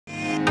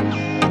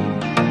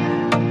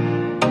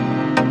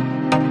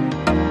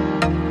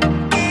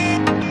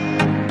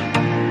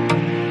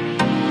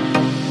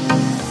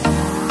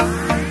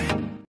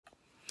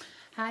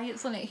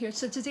it's Lynette here.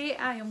 So today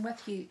I am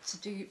with you to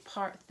do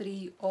part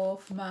 3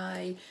 of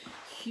my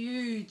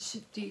huge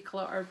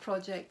declutter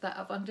project that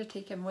I've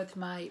undertaken with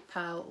my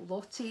pal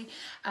Lottie.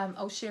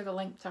 I'll share the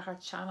link to her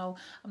channel.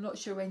 I'm not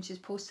sure when she's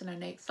posting her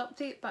next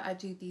update, but I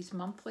do these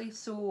monthly.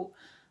 So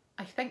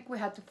I think we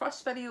had the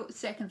first video,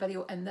 second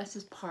video, and this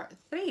is part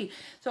 3.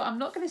 So I'm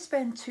not going to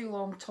spend too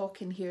long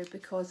talking here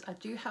because I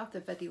do have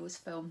the videos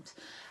filmed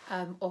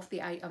of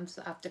the items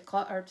that I've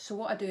decluttered. So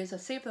what I do is I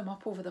save them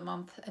up over the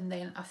month and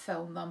then I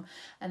film them,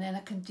 and then I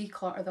can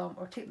declutter them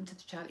or take them to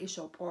the charity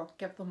shop or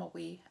give them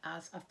away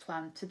as I've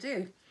planned to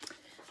do.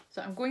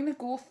 So I'm going to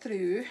go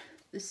through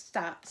the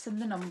stats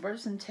and the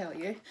numbers and tell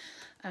you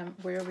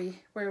where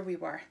we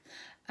were.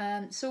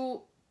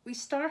 So we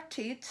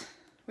started,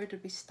 where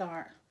did we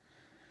start?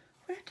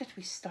 Where did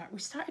we start? We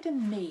started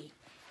in May.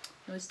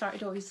 We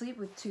started obviously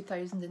with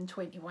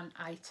 2021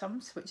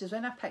 items, which is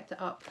when I picked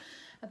it up.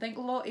 I think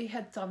Lottie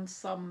had done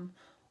some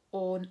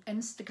on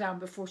Instagram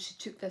before she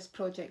took this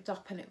project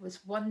up, and it was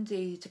 1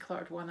 day you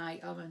decluttered one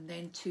item, and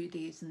then 2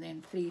 days, and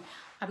then 3.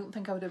 I don't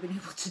think I would have been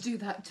able to do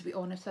that, to be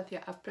honest with you.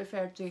 I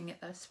prefer doing it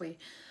this way.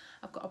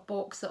 I've got a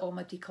box that all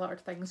my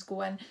decluttered things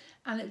go in,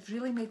 and it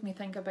really made me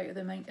think about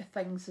the amount of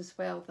things as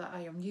well that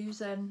I am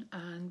using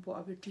and what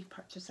I would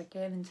repurchase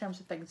again in terms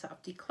of things that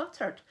I've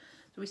decluttered.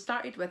 So we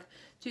started with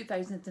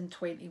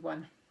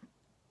 2021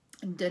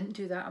 and didn't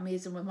do that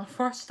amazing with my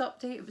first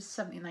update. It was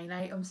 79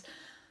 items.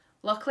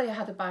 Luckily I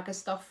had a bag of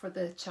stuff for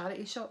the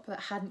charity shop that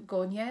hadn't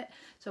gone yet,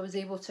 so I was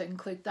able to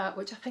include that,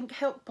 which I think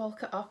helped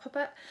bulk it up a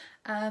bit.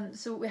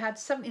 So we had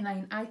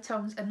 79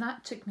 items, and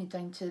that took me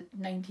down to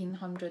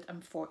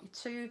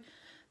 1942.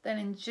 Then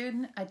in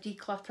June I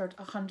decluttered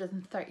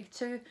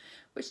 132,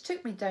 which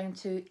took me down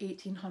to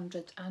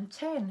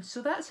 1810.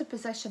 So that's a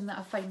position that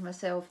I find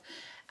myself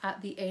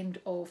at the end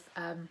of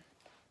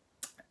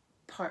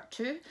part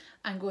 2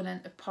 and going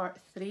into part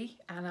 3,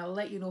 and I'll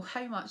let you know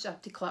how much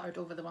I've decluttered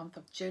over the month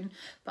of June,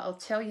 but I'll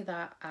tell you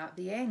that at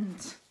the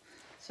end.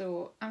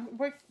 So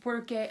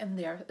we're getting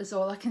there, is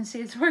all I can say,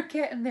 is we're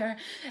getting there.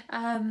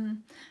 Now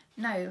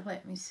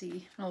let me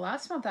see. Well,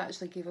 last month I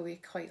actually gave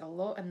away quite a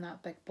lot in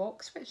that big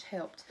box, which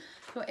helped.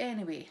 But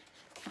anyway,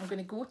 I'm going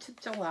to go to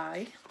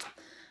July,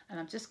 and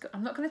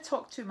I'm not going to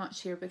talk too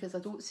much here because I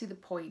don't see the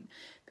point,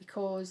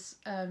 because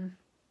I'm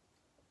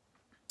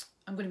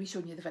going to be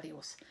showing you the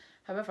videos.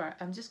 However,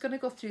 I'm just going to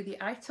go through the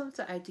items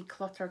that I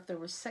decluttered. There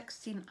were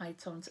 16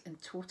 items in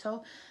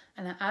total,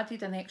 and I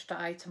added an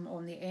extra item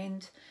on the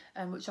end,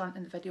 which aren't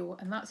in the video,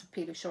 and that's a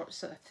pair of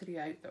shorts that I threw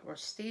out that were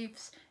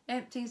staves.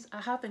 Empties, I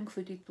have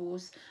included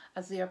those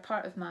as they are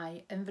part of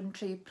my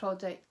inventory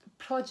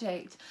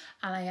project,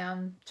 and I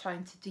am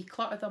trying to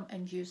declutter them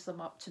and use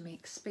them up to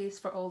make space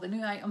for all the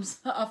new items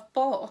that I've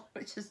bought,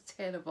 which is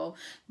terrible.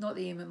 Not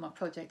the aim of my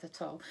project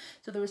at all.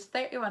 So there was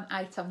 31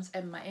 items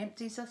in my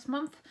empties this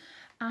month.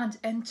 And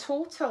in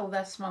total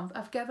this month,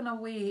 I've given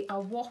away a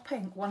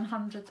whopping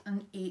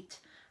 108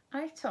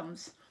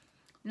 items.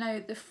 Now,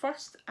 the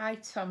first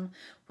item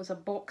was a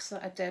box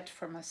that I did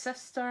for my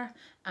sister,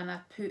 and I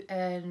put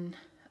in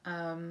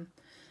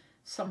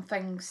some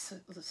things,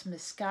 this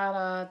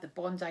mascara, the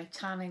Bondi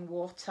tanning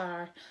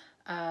water.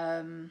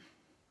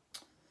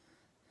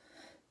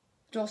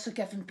 I'd also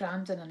given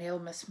Brandon an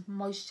Elmis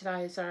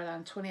moisturiser.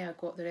 Antonia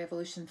got the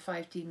Revolution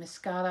 5D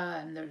mascara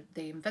and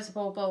the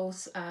Invisible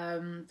Balls.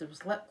 There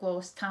was lip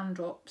gloss, tan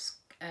drops,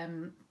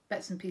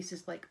 bits and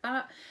pieces like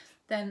that.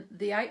 Then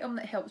the item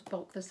that helped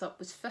bulk this up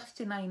was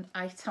 59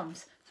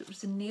 items. So it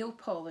was the nail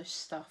polish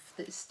stuff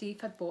that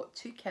Steve had bought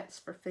 2 kits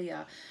for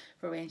Freya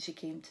for when she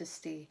came to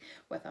stay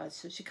with us.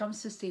 So she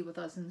comes to stay with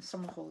us in the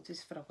summer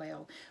holidays for a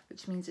while,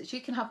 which means that she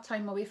can have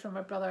time away from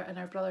her brother and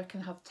her brother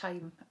can have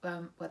time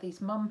with his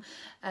mum.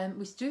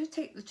 We do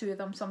take the 2 of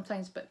them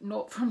sometimes, but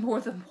not for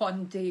more than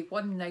 1 day.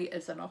 1 night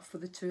is enough for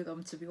the 2 of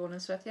them, to be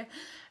honest with you.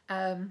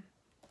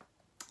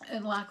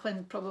 And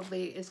Lachlan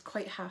probably is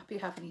quite happy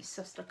having his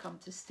sister come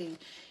to stay.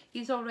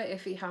 He's alright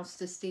if he has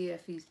to stay,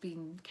 if he's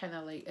been kind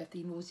of like, if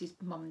he knows his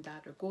mum and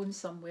dad are going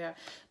somewhere.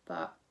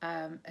 But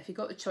if he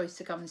got the choice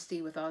to come and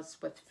stay with us,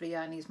 with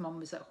Freya, and his mum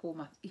was at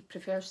home, he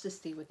prefers to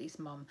stay with his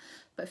mum.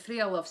 But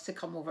Freya loves to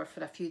come over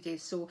for a few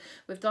days, so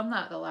we've done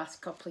that the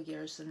last couple of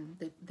years, and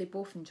they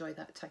both enjoy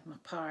that time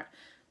apart.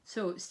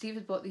 So Steve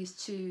had bought these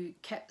 2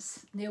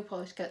 kits, nail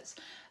polish kits,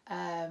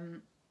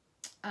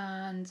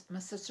 and my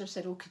sister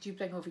said, oh, could you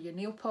bring over your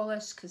nail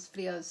polish, because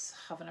Freya's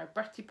having her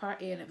birthday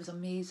party, and it was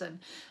amazing.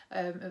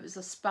 It was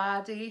a spa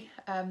day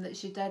that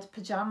she did,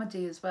 pyjama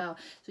day as well,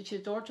 so she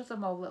had ordered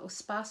them all little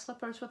spa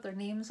slippers with their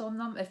names on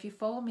them. If you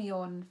follow me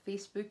on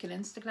Facebook and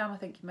Instagram, I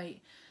think you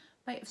might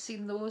have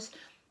seen those.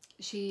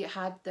 She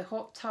had the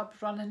hot tub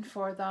running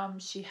for them.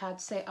 She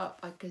had set up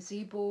a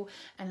gazebo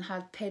and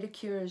had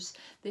pedicures.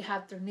 They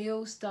had their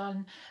nails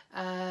done.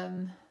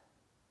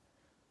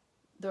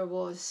 There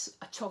was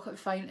a chocolate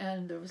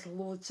fountain, there was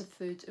loads of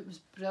food. It was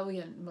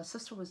brilliant. My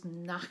sister was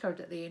knackered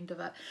at the end of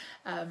it.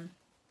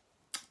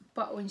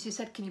 But when she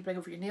said, can you bring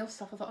over your nail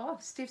stuff, I thought, oh,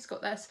 Steve's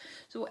got this.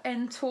 So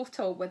in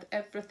total, with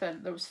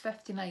everything, there was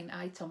 59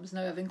 items.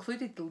 Now I've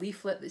included the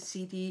leaflet, the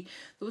CD,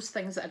 those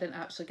things that I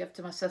didn't actually give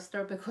to my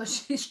sister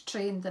because she's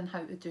trained in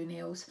how to do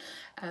nails.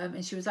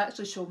 And she was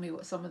actually showing me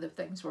what some of the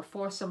things were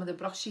for, some of the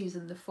brushes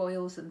and the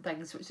foils and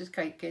things, which is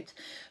quite good.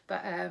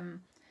 But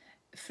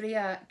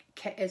Freya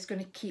is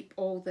going to keep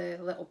all the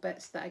little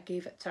bits that I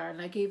gave it to her,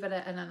 and I gave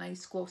it in a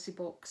nice glossy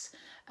box,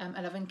 and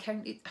I've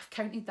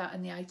counted that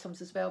in the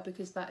items as well,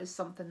 because that is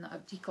something that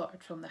I've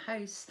decluttered from the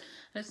house,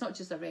 and it's not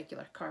just a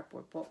regular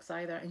cardboard box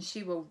either, and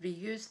she will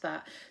reuse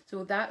that.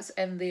 So that's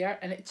in there,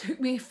 and it took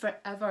me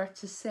forever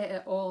to set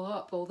it all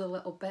up, all the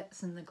little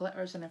bits and the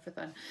glitters and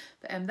everything,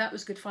 but that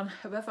was good fun.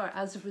 However,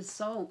 as a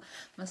result,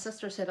 my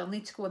sister said I'll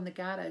need to go in the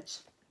garage.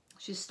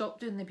 She's stopped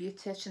doing the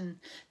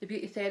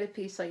beauty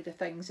therapy side of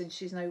things, and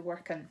she's now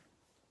working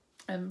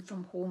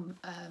from home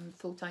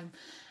full time,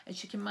 and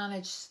she can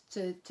manage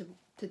to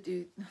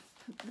do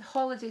the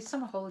holidays.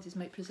 Summer holidays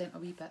might present a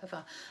wee bit of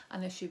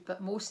an issue,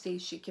 but most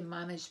days she can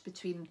manage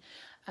between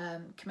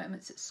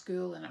commitments at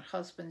school and her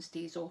husband's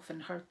days off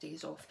and her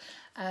days off.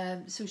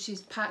 So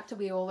she's packed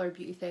away all her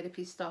beauty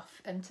therapy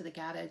stuff into the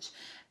garage,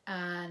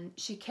 and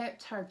she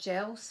kept her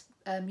gels,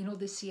 you know,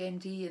 the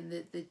CND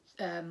and the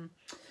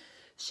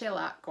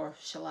shellac or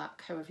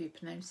shellac, however you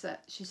pronounce it.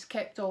 She's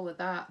kept all of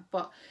that,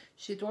 but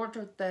she'd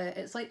ordered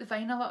it's like the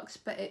Vinylux,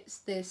 but it's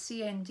the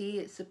CND,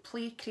 it's the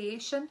Play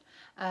Creation,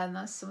 and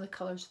that's some of the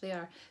colours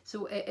there.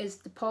 So it is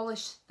the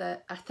polish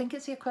that, I think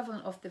it's the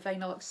equivalent of the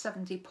Vinylux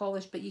 7D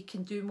polish, but you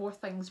can do more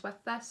things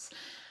with this.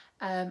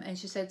 And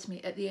she said to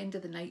me, at the end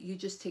of the night, you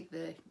just take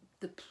the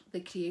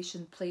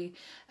Creation Play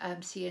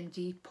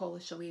CND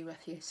polish away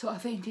with you. So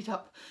I've ended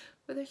up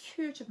with a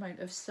huge amount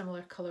of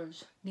similar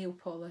colours nail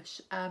polish.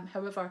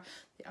 However,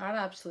 they are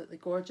absolutely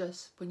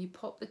gorgeous. When you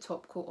pop the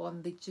top coat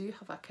on, they do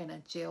have a kind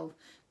of gel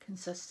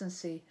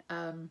consistency.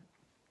 I'll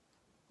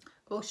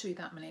show you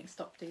that in my next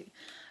update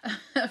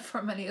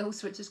for my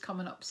nails, which is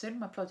coming up soon,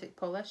 my project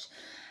polish.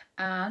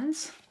 And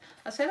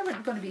I said I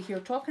wasn't going to be here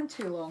talking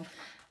too long.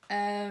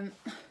 I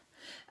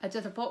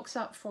did a box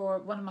up for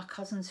one of my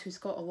cousins who's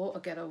got a lot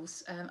of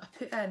girls. I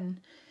put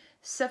in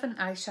 7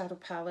 eyeshadow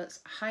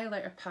palettes, a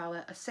highlighter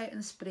palette, a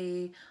setting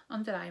spray,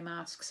 under eye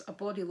masks, a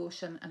body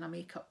lotion and a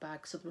makeup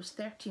bag. So there was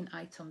 13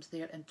 items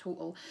there in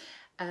total.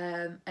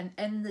 And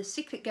in the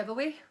secret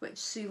giveaway, which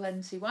Sue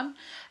Lindsay won,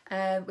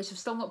 which I've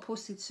still not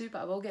posted Sue,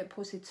 but I will get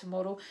posted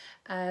tomorrow,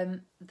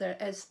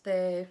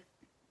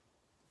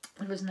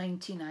 there was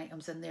 19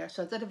 items in there,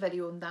 so I did a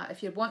video on that.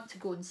 If you want to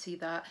go and see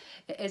that,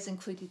 it is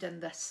included in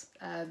this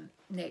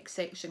next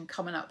section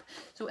coming up.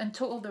 So in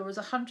total there was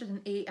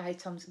 108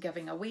 items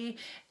giving away.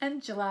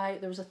 In July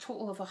there was a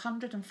total of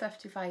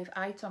 155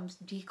 items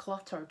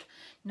decluttered.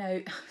 Now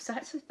I was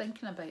actually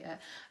thinking about it,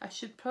 I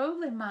should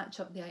probably match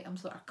up the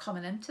items that are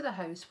coming into the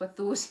house with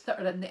those that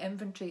are in the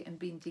inventory and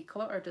being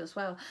decluttered as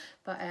well,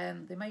 but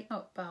they might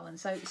not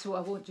balance out, so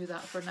I won't do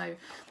that for now.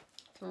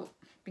 So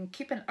been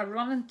keeping a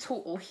running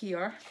total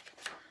here.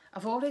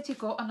 I've already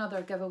got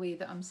another giveaway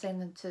that I'm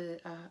sending to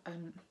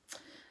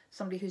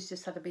somebody who's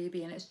just had a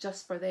baby, and it's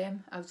just for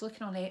them. I was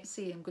looking on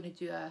Etsy. I'm going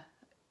to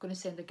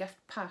send a gift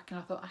pack, and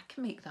I thought I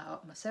can make that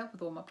up myself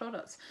with all my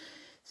products.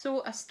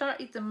 So I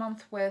started the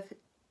month with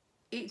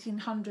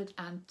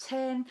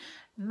 1,810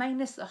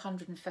 minus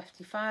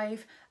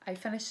 155. I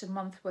finished the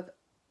month with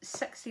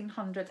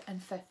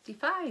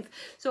 1,655.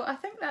 So I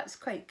think that's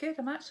quite good.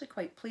 I'm actually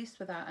quite pleased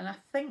with that, and I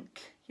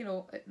think, you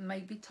know, it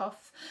might be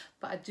tough,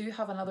 but I do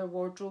have another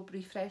wardrobe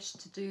refresh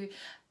to do.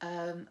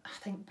 I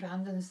think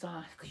Brandon's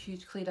done a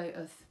huge clear out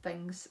of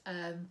things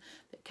that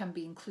can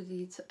be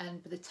included,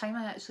 and by the time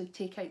I actually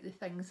take out the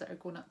things that are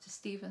going up to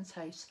Stephen's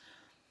house,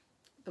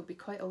 there'll be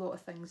quite a lot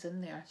of things in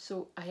there.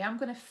 So I am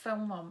going to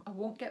film them. I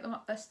won't get them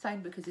up this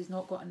time because he's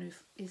not got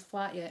his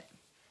flat yet.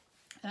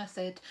 And I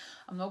said,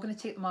 I'm not going to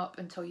take them up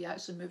until you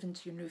actually move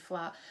into your new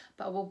flat,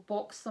 but I will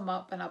box them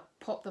up and I'll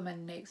pop them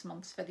in next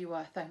month's video,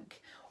 I think.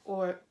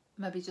 Or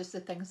maybe just the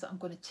things that I'm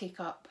going to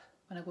take up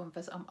when I go and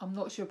visit. I'm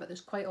not sure, but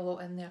there's quite a lot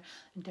in there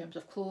in terms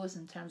of clothes,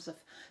 in terms of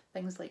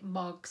things like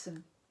mugs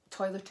and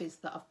toiletries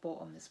that I've bought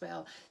them as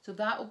well. So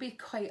that will be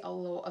quite a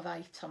lot of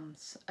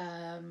items.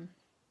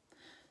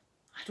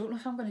 I don't know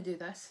if I'm going to do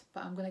this,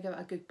 but I'm going to give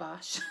it a good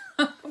bash.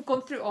 I'm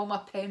going through all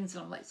my pens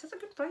and I'm like, is this a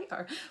good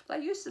writer? Will I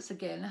use this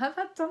again? Have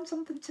I done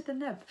something to the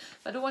nib?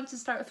 I don't want to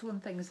start throwing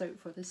things out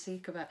for the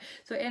sake of it.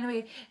 So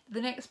anyway,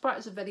 the next part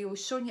of the video is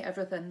showing you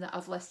everything that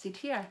I've listed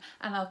here,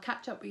 and I'll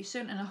catch up with you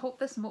soon, and I hope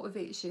this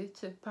motivates you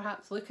to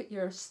perhaps look at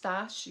your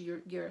stash,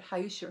 your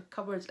house, your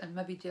cupboards, and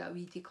maybe do a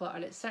wee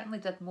declutter. It certainly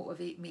did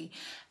motivate me.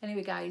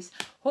 Anyway guys,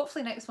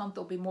 hopefully next month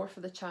there'll be more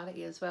for the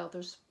charity as well.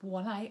 There's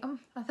one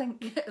item, I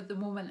think, at the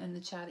moment in the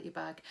charity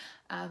bag,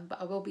 but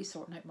I will be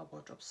sorting out my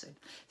wardrobe soon.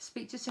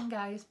 Speak to you soon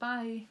guys,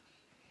 bye.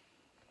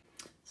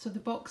 So the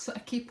box that I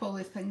keep all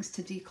the things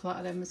to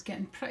declutter in was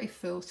getting pretty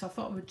full, so I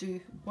thought I would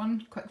do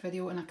one quick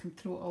video and I can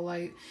throw it all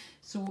out.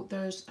 So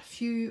there's a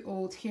few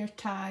old hair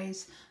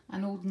ties,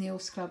 an old nail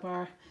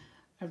scrubber,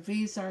 a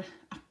razor,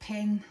 a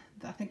pen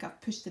that I think I've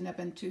pushed the nib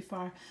in too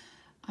far,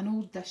 an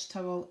old dish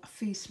towel, a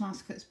face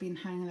mask that's been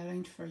hanging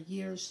around for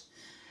years.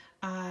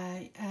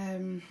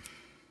 Air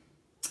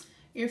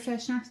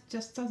freshener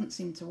just doesn't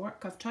seem to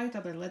work. I've tried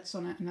other lids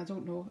on it and I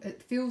don't know,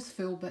 it feels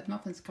full but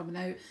nothing's coming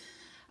out.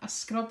 A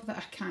scrub that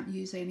I can't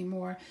use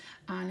anymore,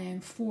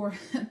 and 4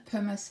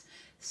 pumice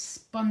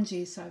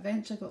sponges. So I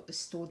eventually got the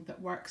stone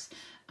that works,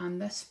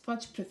 and this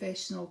Fudge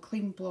Professional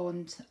Clean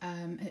Blonde,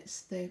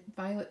 it's the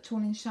violet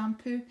toning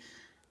shampoo,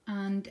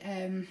 and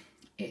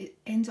it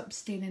ends up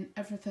staining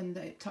everything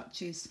that it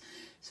touches.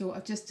 So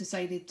I've just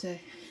decided to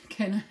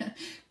kind of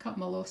cut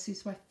my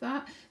losses with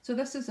that. So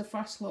this is the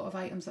first lot of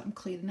items that I'm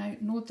clearing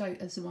out. No doubt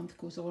as the month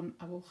goes on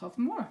I will have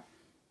more.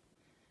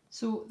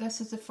 So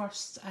this is the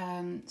first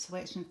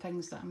selection of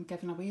things that I'm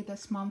giving away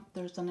this month.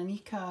 There's an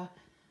Anika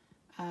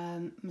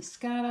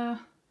mascara,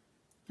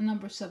 a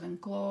number 7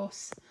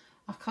 gloss,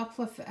 a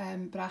couple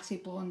of Brassy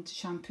Blonde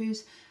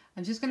shampoos.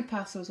 I'm just going to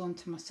pass those on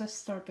to my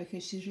sister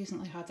because she's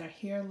recently had her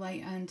hair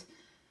lightened.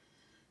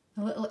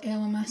 The little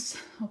Elemis,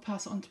 I'll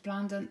pass it on to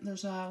Brandon.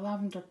 There's a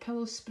lavender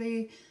pillow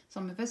spray,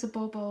 some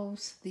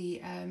Invisibobbles,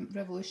 the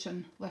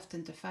Revolution Lift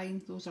and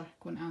Define, those are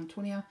going to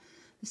Antonia.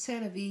 The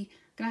CeraVe,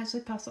 I can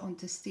actually pass it on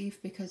to Steve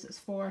because it's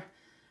for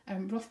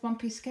rough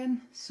bumpy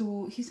skin,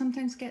 so he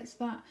sometimes gets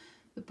that.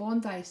 The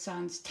Bondi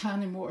Sands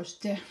Tanning Water's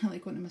definitely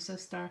going to my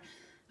sister,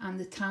 and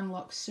the Tan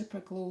Luxe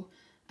Super Glow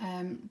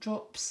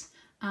drops,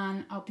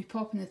 and I'll be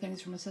popping the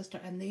things for my sister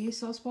in the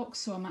ASOS box,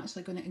 so I'm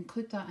actually going to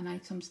include that in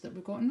items that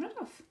we've gotten rid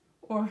of,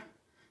 or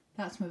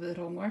that's maybe the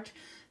wrong word,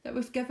 that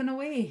we've given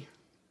away.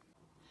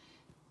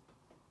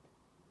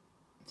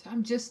 So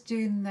I'm just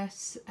doing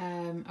this,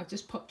 I've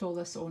just popped all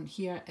this on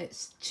here.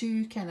 It's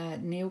 2 kind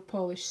of nail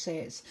polish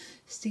sets.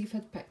 Steve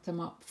had picked them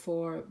up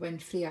for when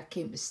Freya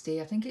came to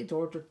stay. I think he'd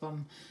ordered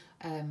them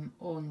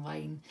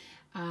online,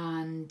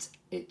 and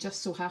it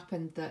just so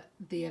happened that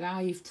they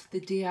arrived the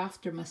day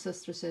after my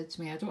sister said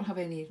to me, I don't have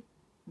any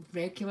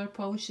regular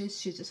polishes,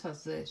 she just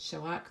has the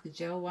shellac, the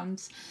gel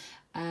ones,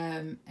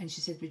 and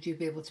she said, would you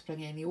be able to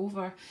bring any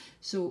over?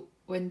 So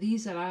when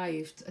these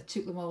arrived, I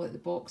took them all out the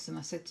box and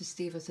I said to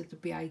Steve, I said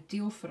they'd be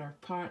ideal for our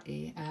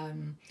party,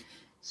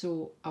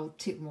 so I'll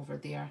take them over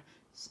there,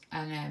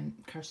 and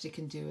Kirsty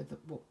can do with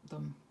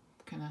them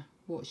kind of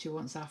what she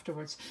wants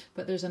afterwards.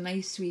 But there's a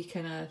nice wee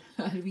kind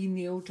of a wee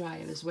nail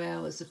dryer as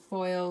well as the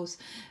foils,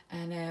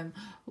 and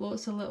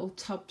lots of little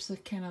tubs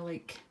of kind of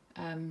like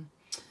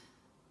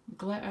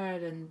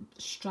glitter and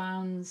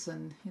strands,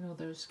 and you know,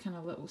 there's kind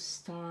of little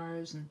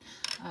stars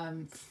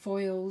and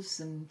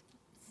foils and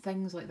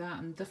things like that,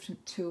 and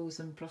different tools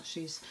and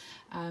brushes.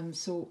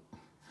 So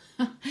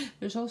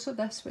there's also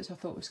this, which I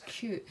thought was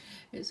cute.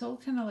 It's all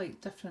kind of like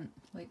different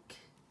like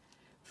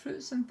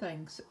fruits and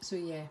things. So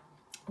yeah,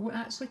 I won't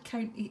actually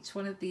count each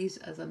one of these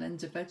as an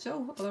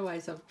individual,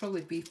 otherwise I'll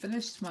probably be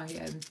finished my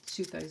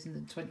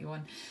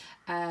 2021,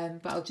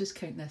 but I'll just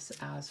count this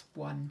as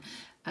one.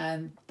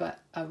 But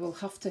I will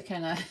have to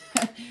kind of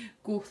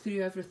go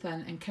through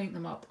everything and count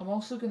them up. I'm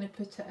also going to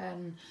put it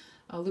in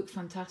a Look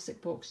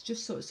Fantastic box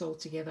just so it's all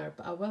together,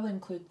 but I will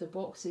include the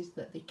boxes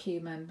that they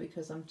came in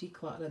because I'm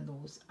decluttering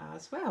those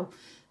as well.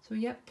 So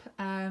yep,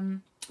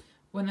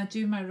 when I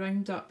do my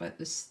roundup at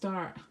the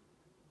start,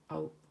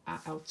 I'll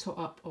tot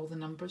up all the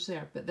numbers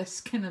there, but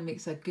this kind of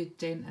makes a good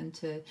dent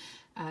into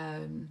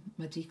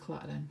my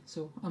decluttering,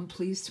 so I'm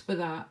pleased with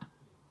that.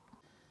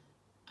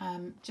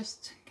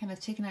 Just kind of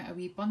taking out a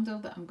wee bundle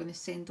that I'm going to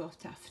send off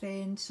to a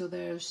friend. So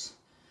there's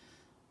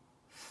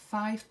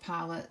 5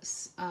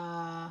 palettes,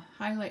 a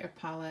highlighter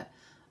palette,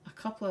 a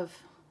couple of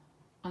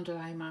under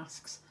eye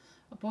masks,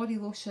 a body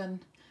lotion,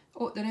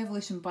 oh, the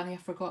Revolution Bunny, I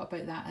forgot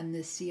about that, and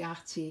the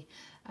Ciati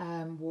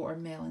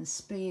watermelon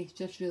spray.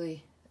 Just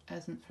really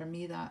isn't for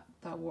me, that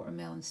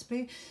watermelon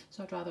spray,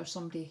 so I'd rather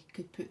somebody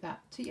could put that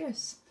to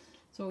use.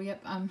 So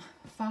yep, I'm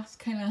fast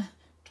kind of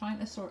trying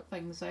to sort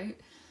things out.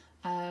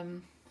 I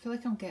feel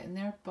like I'm getting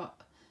there, but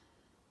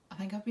I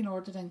think I've been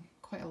ordering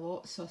quite a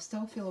lot, so I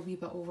still feel a wee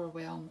bit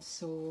overwhelmed,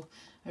 so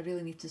I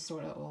really need to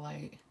sort it all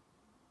out.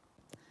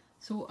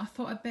 So I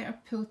thought I'd better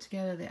pull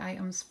together the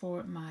items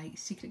for my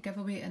secret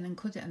giveaway and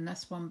include it in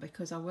this one,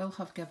 because I will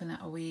have given it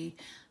away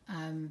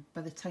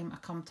by the time I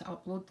come to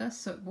upload this,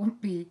 so it won't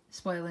be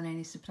spoiling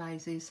any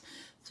surprises.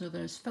 So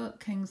there's Philip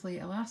Kingsley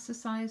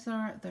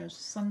Elasticizer, there's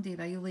Sunday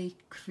Riley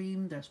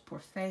Cream, there's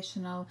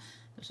Professional,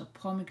 there's a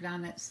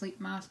pomegranate sleep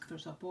mask,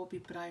 there's a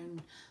Bobbi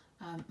Brown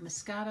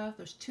mascara,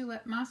 there's 2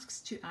 lip masks,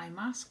 2 eye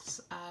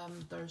masks,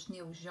 there's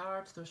Neil's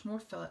Yard, there's more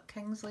Philip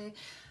Kingsley,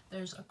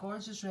 there's a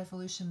gorgeous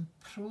Revolution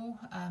Pro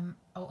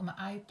Ultimate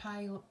Eye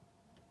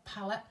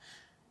Palette,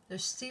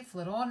 there's Steve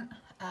Laurent,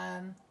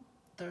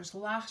 there's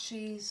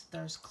Lashes,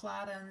 there's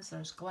Clarins,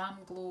 there's Glam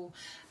Glow,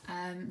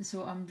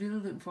 so I'm really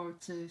looking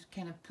forward to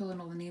kind of pulling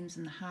all the names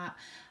in the hat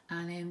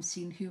and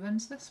seeing who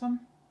wins this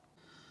one.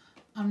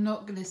 I'm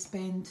not going to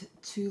spend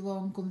too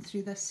long going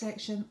through this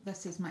section.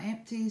 This is my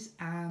empties,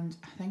 and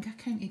I think I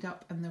counted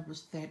up and there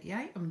was 30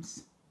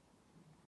 items.